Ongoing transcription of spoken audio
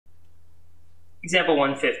Example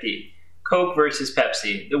 150, Coke versus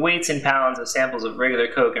Pepsi. The weights in pounds of samples of regular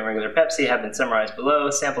Coke and regular Pepsi have been summarized below.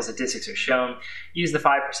 Sample statistics are shown. Use the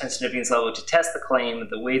 5% significance level to test the claim that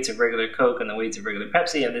the weights of regular Coke and the weights of regular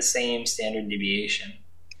Pepsi have the same standard deviation.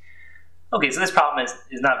 Okay, so this problem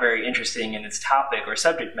is not very interesting in its topic or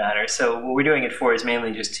subject matter, so what we're doing it for is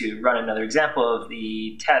mainly just to run another example of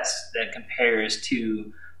the test that compares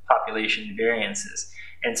two population variances.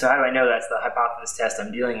 And so how do I know that's the hypothesis test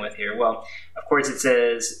I'm dealing with here? Well, of course it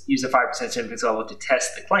says use a 5% significance level to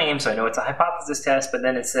test the claim, so I know it's a hypothesis test, but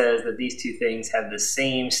then it says that these two things have the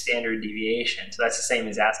same standard deviation. So that's the same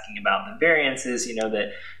as asking about the variances. You know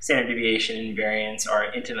that standard deviation and variance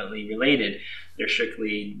are intimately related. They're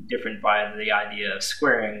strictly different by the idea of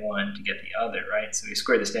squaring one to get the other, right? So we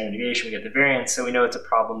square the standard deviation, we get the variance, so we know it's a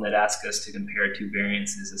problem that asks us to compare two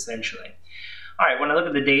variances essentially. All right, when I look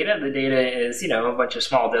at the data is, a bunch of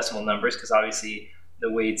small decimal numbers because obviously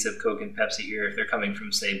the weights of Coke and Pepsi here, if they're coming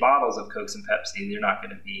from, say, bottles of Cokes and Pepsi, they're not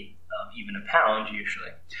going to be even a pound usually.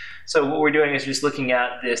 So what we're doing is just looking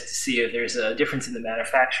at this to see if there's a difference in the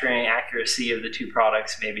manufacturing accuracy of the two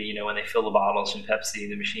products. Maybe, when they fill the bottles from Pepsi,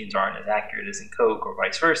 the machines aren't as accurate as in Coke or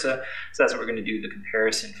vice versa. So that's what we're going to do the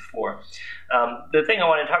comparison for. The thing I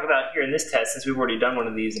want to talk about here in this test, since we've already done one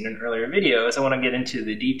of these in an earlier video, is I want to get into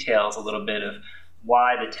the details a little bit of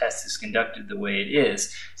why the test is conducted the way it is.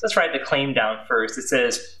 So let's write the claim down first. It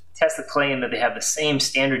says test the claim that they have the same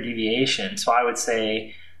standard deviation. So I would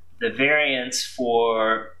say the variance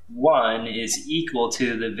for one is equal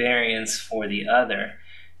to the variance for the other.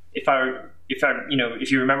 If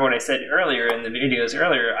you remember what I said earlier in the videos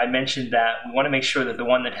earlier, I mentioned that we want to make sure that the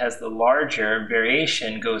one that has the larger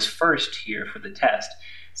variation goes first here for the test.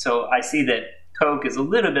 So I see that Coke is a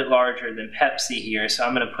little bit larger than Pepsi here, so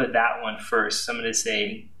I'm going to put that one first. So I'm going to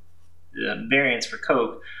say the variance for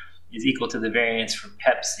Coke is equal to the variance for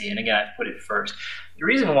Pepsi, and again, I've put it first. The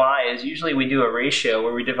reason why is usually we do a ratio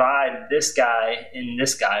where we divide this guy and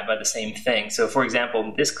this guy by the same thing. So for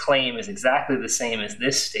example, this claim is exactly the same as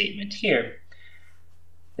this statement here.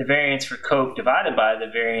 The variance for Coke divided by the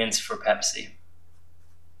variance for Pepsi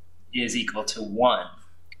is equal to 1.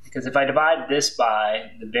 Because if I divide this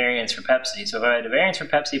by the variance for Pepsi, so if I divide the variance for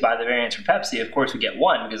Pepsi by the variance for Pepsi, of course we get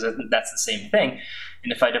 1 because that's the same thing.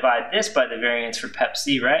 And if I divide this by the variance for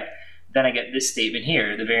Pepsi, right, then I get this statement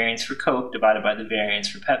here, the variance for Coke divided by the variance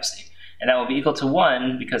for Pepsi. And that will be equal to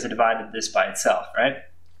 1 because I divided this by itself, right?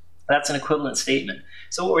 That's an equivalent statement.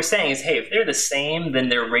 So what we're saying is, hey, if they're the same, then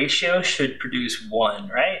their ratio should produce 1,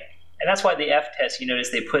 right? And that's why the F test, you notice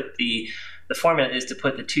they put the formula is to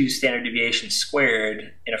put the two standard deviations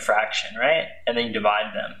squared in a fraction, right? And then you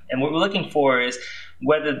divide them. And what we're looking for is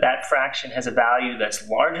whether that fraction has a value that's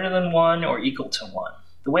larger than 1 or equal to 1.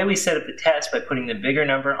 The way we set up the test by putting the bigger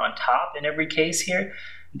number on top in every case here,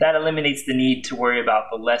 that eliminates the need to worry about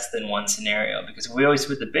the less than 1 scenario. Because if we always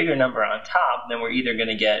put the bigger number on top, then we're either going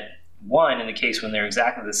to get 1 in the case when they're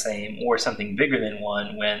exactly the same, or something bigger than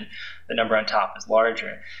 1 when the number on top is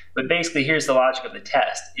larger. But basically, here's the logic of the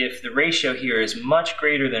test. If the ratio here is much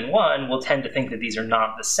greater than 1, we'll tend to think that these are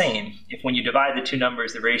not the same. If when you divide the two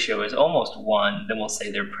numbers, the ratio is almost 1, then we'll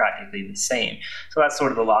say they're practically the same. So that's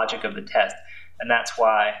sort of the logic of the test. And that's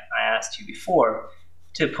why I asked you before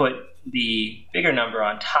to put the bigger number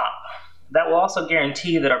on top. That will also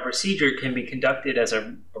guarantee that our procedure can be conducted as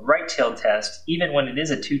a right-tailed test, even when it is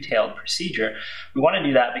a two-tailed procedure. We want to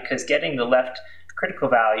do that because getting the left critical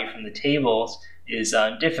value from the tables is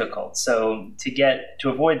difficult. So to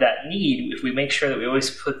avoid that need, if we make sure that we always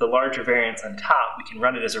put the larger variance on top, we can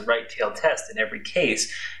run it as a right-tailed test in every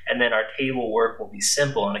case, and then our table work will be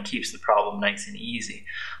simple and it keeps the problem nice and easy.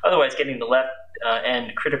 Otherwise, getting the left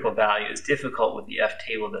end critical value is difficult with the F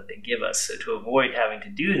table that they give us. So to avoid having to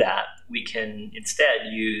do that, we can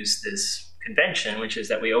instead use this convention, which is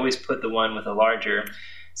that we always put the one with a larger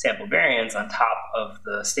sample variance on top of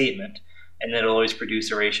the statement, and then it'll always produce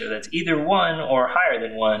a ratio that's either 1 or higher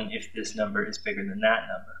than 1 if this number is bigger than that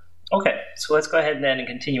number. Okay, so let's go ahead then and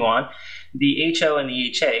continue on. The HO and the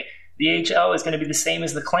HA. The HO is going to be the same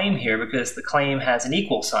as the claim here because the claim has an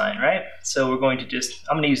equal sign, right? So we're going to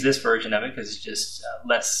I'm going to use this version of it because it's just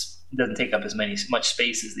doesn't take up as much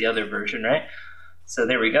space as the other version, right? So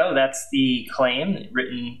there we go. That's the claim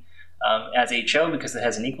written as HO because it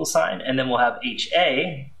has an equal sign. And then we'll have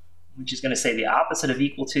HA, which is going to say the opposite of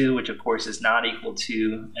equal to, which of course is not equal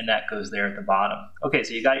to, and that goes there at the bottom. Okay,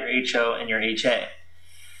 so you got your HO and your HA.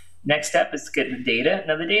 Next step is to get the data.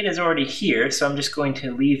 Now the data is already here, so I'm just going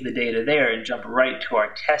to leave the data there and jump right to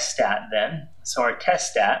our test stat then. So our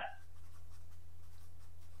test stat,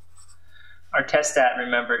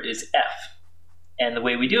 remember, is F. And the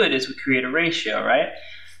way we do it is we create a ratio, right?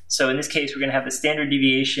 So in this case, we're going to have the standard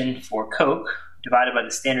deviation for Coke divided by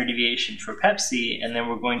the standard deviation for Pepsi, and then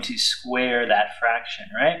we're going to square that fraction,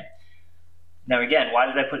 right? Now again, why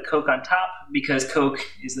did I put Coke on top? Because Coke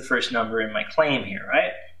is the first number in my claim here,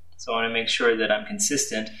 right? So I want to make sure that I'm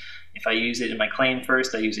consistent. If I use it in my claim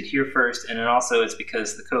first, I use it here first, and then also it's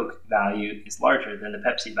because the Coke value is larger than the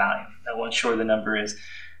Pepsi value. I want to ensure the number is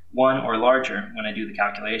 1 or larger when I do the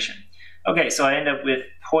calculation. Okay, so I end up with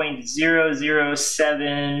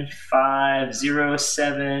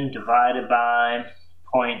 0.007507 divided by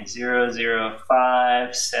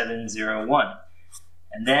 0.005701.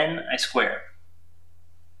 And then I square.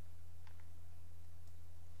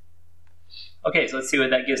 Okay, so let's see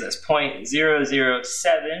what that gives us.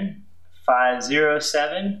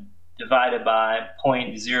 0.007507 divided by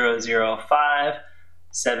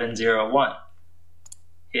 0.005701.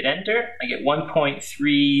 Hit enter, I get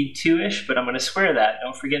 1.32-ish, but I'm going to square that.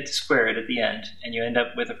 Don't forget to square it at the end, and you end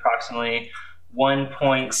up with approximately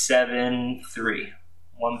 1.73.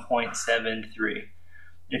 1.73.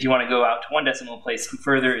 If you want to go out to one decimal place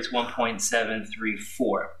further, it's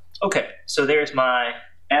 1.734. Okay, so there's my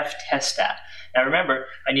F test stat. Now remember,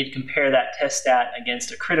 I need to compare that test stat against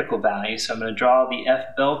a critical value, so I'm going to draw the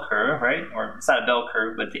F bell curve, right? Or it's not a bell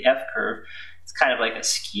curve, but the F curve. It's kind of like a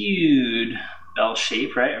skewed bell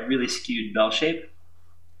shape, right? A really skewed bell shape.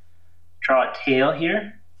 Draw a tail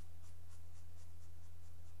here.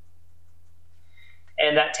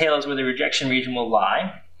 And that tail is where the rejection region will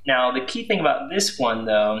lie. Now, the key thing about this one,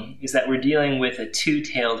 though, is that we're dealing with a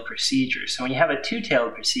two-tailed procedure. So when you have a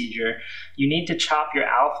two-tailed procedure, you need to chop your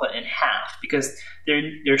alpha in half because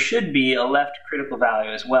there should be a left critical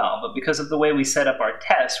value as well. But because of the way we set up our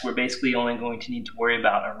test, we're basically only going to need to worry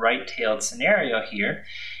about a right-tailed scenario here.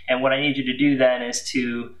 And what I need you to do then is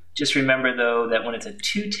to just remember, though, that when it's a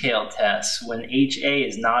two-tailed test, when HA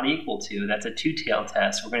is not equal to, that's a two-tailed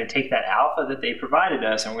test, we're going to take that alpha that they provided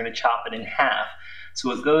us and we're going to chop it in half. So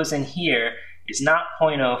what goes in here is not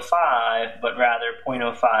 0.05, but rather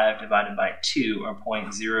 0.05 divided by 2, or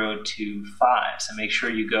 0.025. So make sure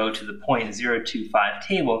you go to the 0.025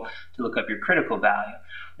 table to look up your critical value.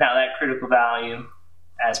 Now that critical value,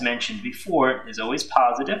 as mentioned before, is always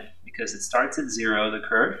positive because it starts at 0, the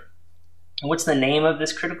curve. And what's the name of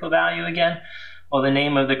this critical value again? Well, the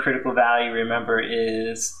name of the critical value, remember,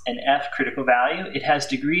 is an F critical value. It has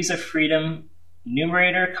degrees of freedom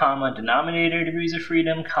numerator, comma, denominator degrees of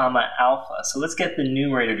freedom, comma, alpha. So let's get the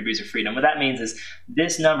numerator degrees of freedom. What that means is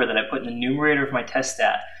this number that I put in the numerator of my test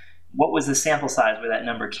stat, what was the sample size where that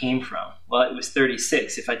number came from? Well, it was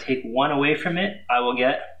 36. If I take 1 away from it, I will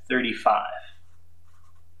get 35.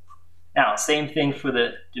 Now, same thing for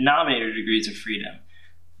the denominator degrees of freedom.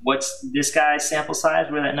 What's this guy's sample size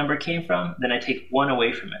where that number came from? Then I take 1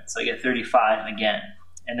 away from it, so I get 35 again.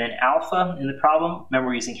 And then alpha in the problem, remember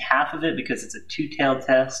we're using half of it because it's a two-tailed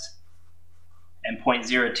test, and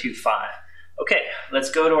 0.025. Okay,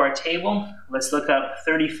 let's go to our table. Let's look up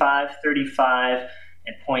 35, 35,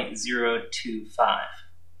 and 0.025.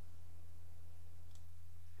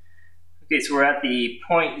 Okay, so we're at the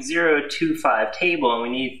 0.025 table, and we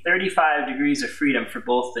need 35 degrees of freedom for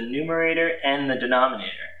both the numerator and the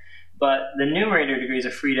denominator. But the numerator degrees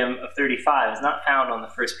of freedom of 35 is not found on the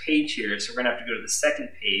first page here, so we're going to have to go to the second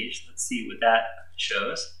page. Let's see what that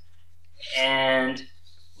shows. And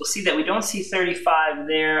we'll see that we don't see 35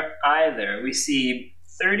 there either. We see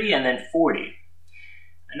 30 and then 40.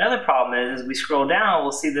 Another problem is, as we scroll down,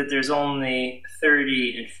 we'll see that there's only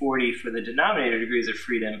 30 and 40 for the denominator degrees of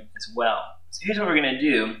freedom as well. So here's what we're going to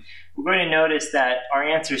do. We're going to notice that our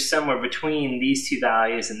answer is somewhere between these two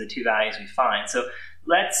values and the two values we find. So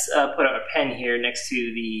let's put a pen here next to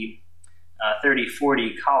the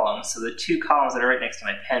 30-40 column. So the two columns that are right next to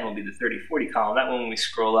my pen will be the 30-40 column. That way when we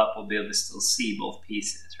scroll up, we'll be able to still see both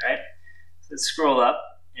pieces, right? So let's scroll up,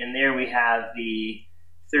 and there we have the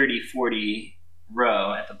 30-40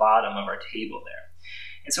 row at the bottom of our table there.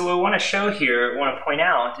 And so what we want to show here, want to point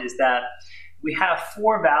out, is that we have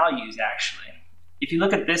 4 values actually. If you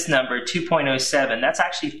look at this number, 2.07, that's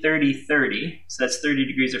actually 30-30. So that's 30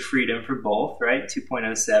 degrees of freedom for both, right?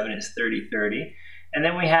 2.07 is 30-30. And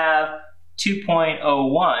then we have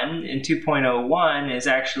 2.01, and 2.01 is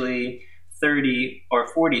actually 30, or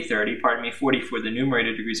 40-30, pardon me, 40 for the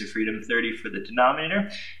numerator degrees of freedom, 30 for the denominator.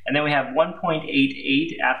 And then we have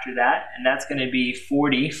 1.88 after that, and that's going to be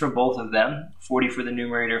 40 for both of them, 40 for the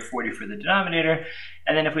numerator, 40 for the denominator.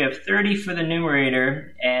 And then if we have 30 for the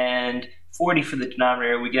numerator and 40 for the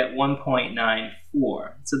denominator, we get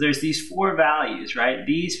 1.94. So there's these 4 values, right?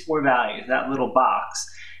 These 4 values, that little box.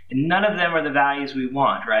 And none of them are the values we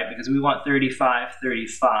want, right? Because we want 35,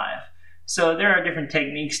 35. So there are different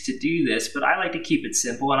techniques to do this, but I like to keep it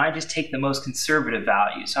simple, and I just take the most conservative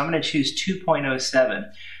value. So I'm going to choose 2.07.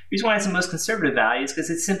 The reason why it's the most conservative value is because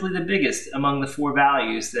it's simply the biggest among the 4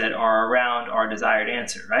 values that are around our desired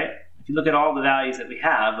answer, right? If you look at all the values that we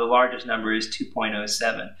have, the largest number is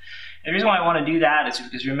 2.07. And the reason why I want to do that is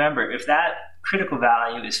because, remember, if that critical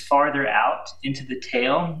value is farther out into the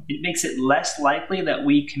tail, it makes it less likely that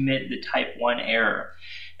we commit the type 1 error.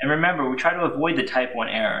 And remember, we try to avoid the type 1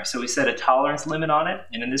 error. So we set a tolerance limit on it.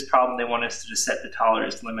 And in this problem, they want us to just set the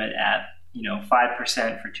tolerance limit at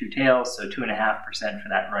 5% for 2 tails, so 2.5% for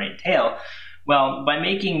that right tail. Well, by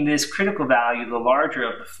making this critical value the larger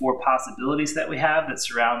of the 4 possibilities that we have that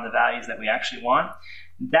surround the values that we actually want,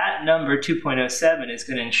 that number, 2.07, is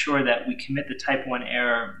going to ensure that we commit the type 1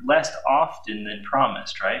 error less often than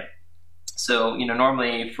promised, right? So,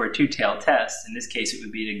 normally for a 2-tailed test, in this case, it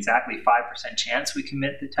would be exactly 5% chance we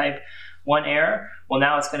commit the type 1 error. Well,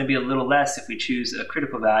 now it's going to be a little less if we choose a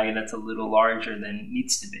critical value that's a little larger than it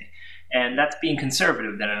needs to be. And that's being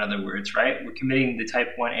conservative then, in other words, right? We're committing the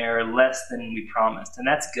type 1 error less than we promised. And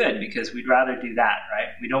that's good because we'd rather do that,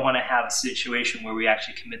 right? We don't want to have a situation where we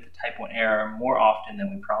actually commit the type 1 error more often than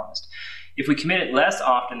we promised. If we commit it less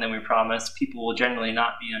often than we promised, people will generally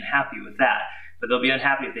not be unhappy with that. But they'll be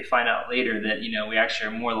unhappy if they find out later that, we actually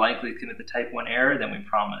are more likely to commit the type 1 error than we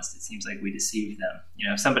promised. It seems like we deceived them.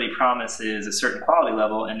 If somebody promises a certain quality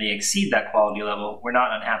level and they exceed that quality level, we're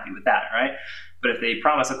not unhappy with that, right? But if they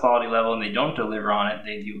promise a quality level and they don't deliver on it,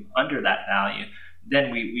 they do under that value, then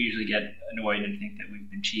we usually get annoyed and think that we've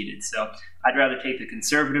been cheated. So I'd rather take the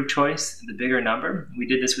conservative choice, the bigger number. We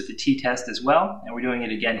did this with the t-test as well, and we're doing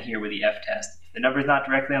it again here with the f-test. If the number is not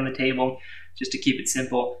directly on the table, just to keep it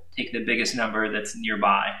simple, take the biggest number that's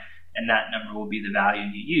nearby, and that number will be the value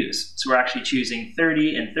you use. So we're actually choosing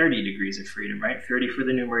 30 and 30 degrees of freedom, right? 30 for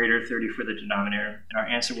the numerator, 30 for the denominator, and our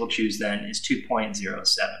answer we'll choose then is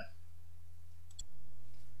 2.07.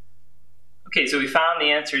 Okay, so we found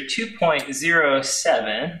the answer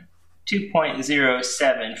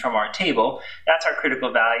 2.07 from our table. That's our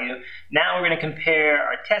critical value. Now we're going to compare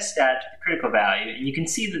our test stat to the critical value, and you can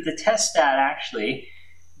see that the test stat actually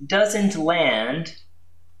doesn't land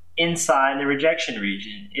inside the rejection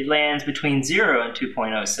region. It lands between 0 and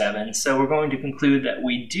 2.07, so we're going to conclude that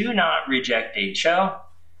we do not reject HO.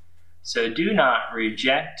 So do not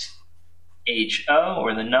reject HO,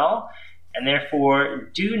 or the null, and therefore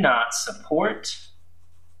do not support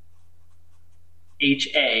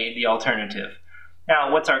HA, the alternative. Now,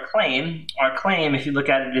 what's our claim? Our claim, if you look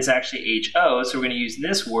at it, is actually HO, so we're going to use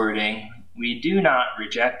this wording. We do not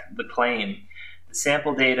reject the claim. The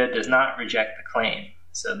sample data does not reject the claim.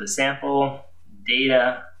 So the sample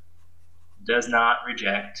data does not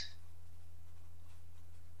reject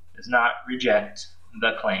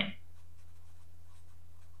the claim.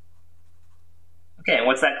 Okay, and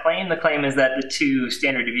what's that claim? The claim is that the 2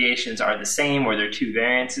 standard deviations are the same, or their 2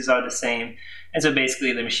 variances are the same. And so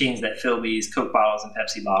basically the machines that fill these Coke bottles and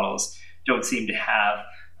Pepsi bottles don't seem to have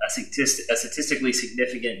a statistically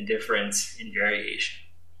significant difference in variation.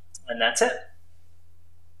 And that's it.